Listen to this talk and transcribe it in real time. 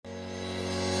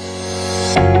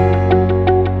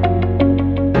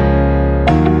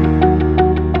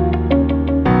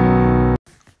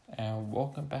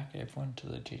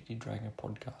Dragon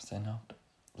podcast, and after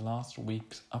last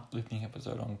week's uplifting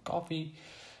episode on coffee,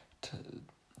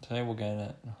 today we're going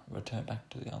to return back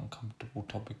to the uncomfortable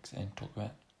topics and talk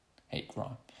about hate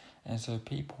crime. And so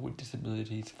people with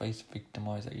disabilities face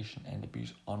victimization and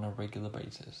abuse on a regular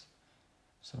basis.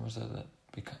 So that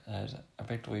has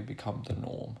effectively become the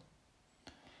norm.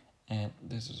 And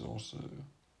this is also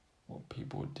what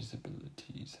people with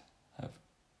disabilities have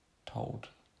told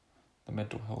the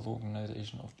Mental Health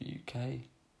Organisation of the UK,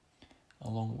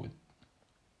 along with,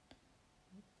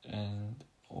 and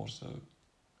also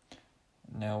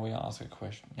now we have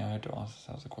to ask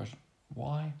ourselves the question,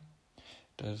 why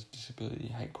does disability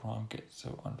hate crime get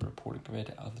so underreported compared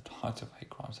to other types of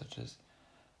hate crime such as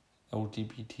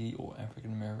LGBT or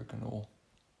African American or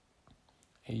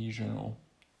Asian or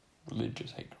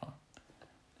religious hate crime?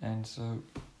 And so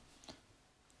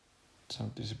some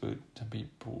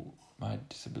people might have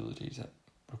disabilities that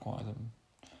require them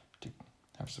to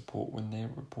have support when they're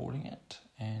reporting it,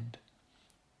 and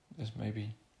this may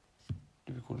be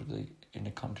difficult if they in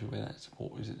a country where that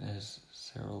support isn't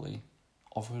necessarily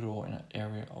offered, or in an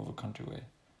area of a country where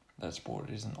that support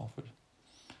isn't offered.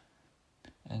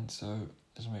 And so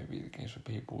this may be the case for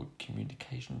people with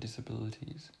communication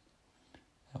disabilities.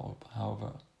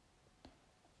 However,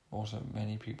 also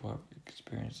many people have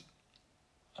experienced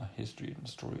a history and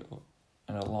story of,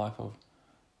 and a life of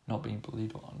not being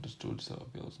believed or understood, so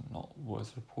it feels not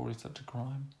worth reporting such a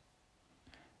crime.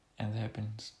 And there have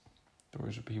been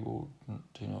stories of people who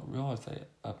do not realise they're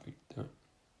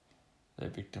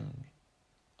victims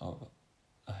of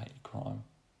a hate crime,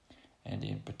 and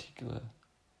in particular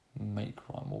mate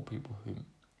crime, or people who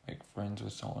make friends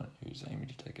with someone who's aiming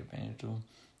to take advantage of them.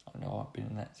 I know I've been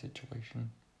in that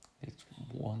situation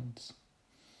once.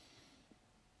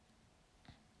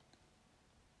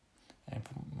 And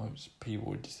for most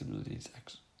people with disabilities,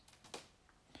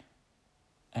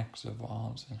 acts of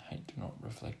violence and hate do not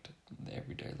reflect their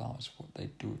everyday lives. What they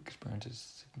do experience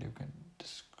is significant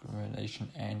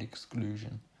discrimination and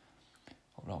exclusion.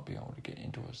 Or not being able to get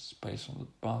into a space on the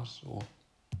bus, or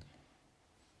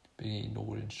being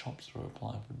ignored in shops, or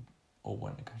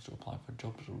when it comes to applying for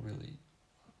jobs, or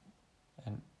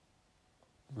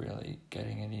really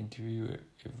getting an interview,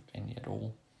 if any at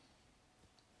all,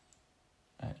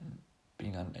 and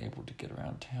being unable to get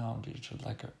around town due to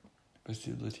lack of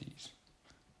facilities.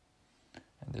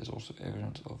 And there's also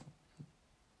evidence of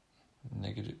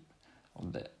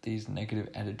these negative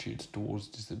attitudes towards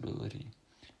disability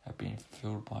have been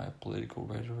fulfilled by a political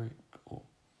rhetoric or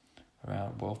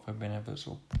around welfare benefits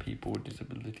or people with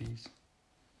disabilities.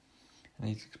 And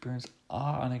these experiences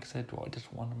are unacceptable. I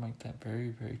just want to make that very,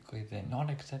 very clear. They're not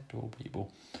acceptable,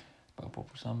 people. But for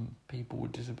some people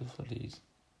with disabilities,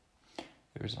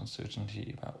 there is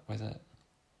uncertainty about whether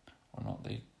or not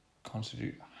they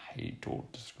constitute hate or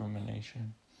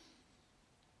discrimination,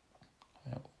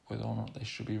 whether or not they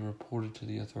should be reported to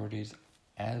the authorities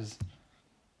as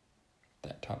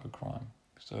that type of crime.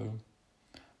 So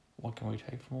what can we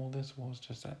take from all this? Well, it's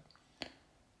just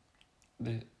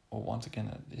that once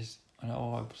again, I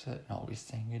know I've said, and I'll be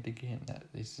saying it again,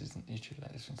 that this is an issue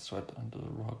that has been swept under the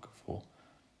rug for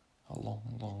a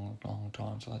long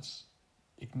time. So let's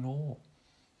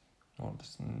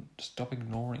stop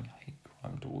ignoring hate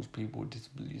crime towards people with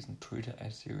disabilities and treat it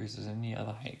as serious as any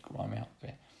other hate crime out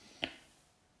there.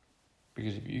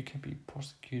 Because if you can be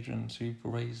prosecuted and sued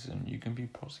for racism, you can be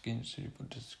prosecuted and sued for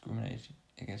discrimination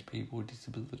against people with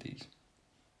disabilities.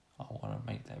 I want to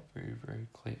make that very, very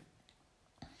clear.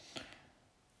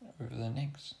 Over the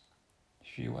next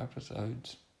few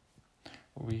episodes,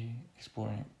 we'll be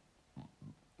exploring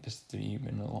this theme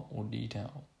in a lot more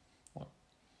detail.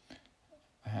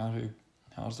 How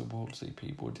does the world see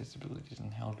people with disabilities,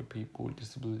 and how do people with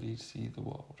disabilities see the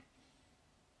world?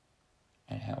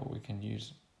 And how we can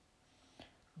use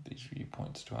these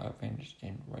viewpoints to our advantage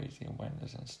in raising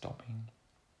awareness and stopping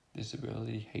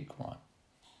disability hate crime.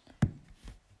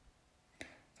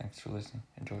 Thanks for listening.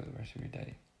 Enjoy the rest of your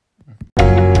day.